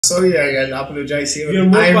Sorry, I apologize here. You're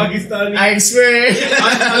more Pakistani. I swear.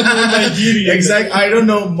 I'm more Nigerian. Exactly. I don't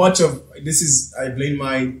know much of this. I blame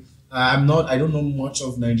my. I don't know much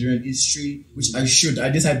of Nigerian history, which I should. I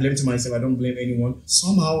blame to myself. I don't blame anyone.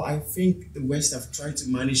 Somehow, I think the West have tried to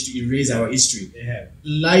manage to erase our history. Yeah.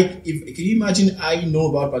 Like, can you imagine? I know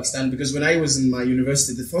about Pakistan because when I was in my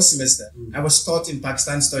university, the first semester, I was taught in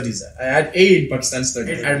Pakistan studies. I had A in Pakistan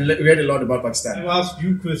studies. I read a lot about Pakistan. I've asked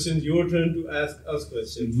you questions. Your turn to ask us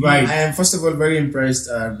questions. Right. I am first of all very impressed.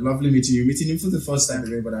 Lovely meeting you. Meeting him for the first time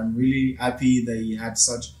today, but I'm really happy that he had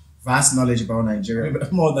such vast knowledge about Nigeria,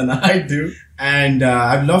 more than I do. And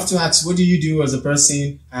I'd love to ask, what do you do as a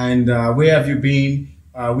person? And where have you been?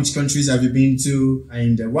 Which countries have you been to?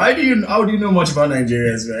 And how do you know much about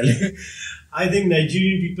Nigeria as well? I think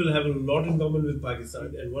Nigerian people have a lot in common with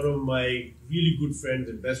Pakistan, and one of my really good friends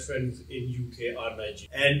and best friends in UK are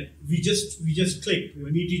Nigerian. And we just click.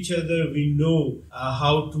 We meet each other. We know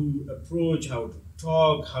how to approach, how to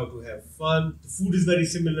talk, how to have fun. The food is very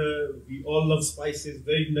similar. We all love spices.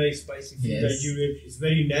 Very nice spicy food. Yes. Nigerian. It's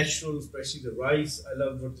very natural, especially the rice. I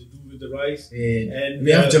love what they do with the rice. And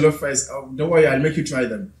we have jollof rice. Oh, don't worry, I'll make you try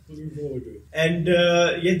them. Looking forward to it. And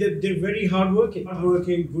they're very hardworking.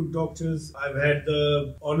 Good doctors. I've had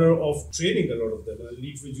the honor of training a lot of them. I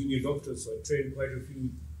lead for junior doctors, so I trained quite a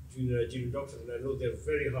few junior Nigerian doctors, and I know they're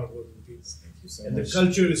very hardworking people. Thank you so much. And the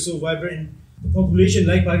culture is so vibrant. The population,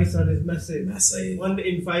 like Pakistan, is massive. 1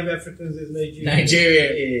 in 5 Africans is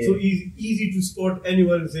Nigerian. So easy to spot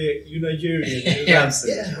anyone and say, "You Nigerian." Yeah,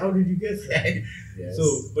 how did you guess that? Yes. So,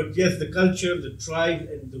 but yes, the culture, the tribe,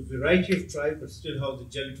 and the variety of tribe, but still how they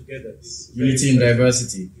gel together. Unity in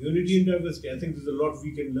diversity. Unity in diversity. I think there's a lot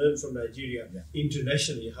we can learn from Nigeria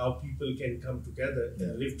internationally, how people can come together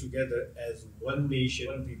and live together as one nation,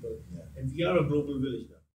 one people. And we are a global village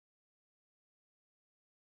now.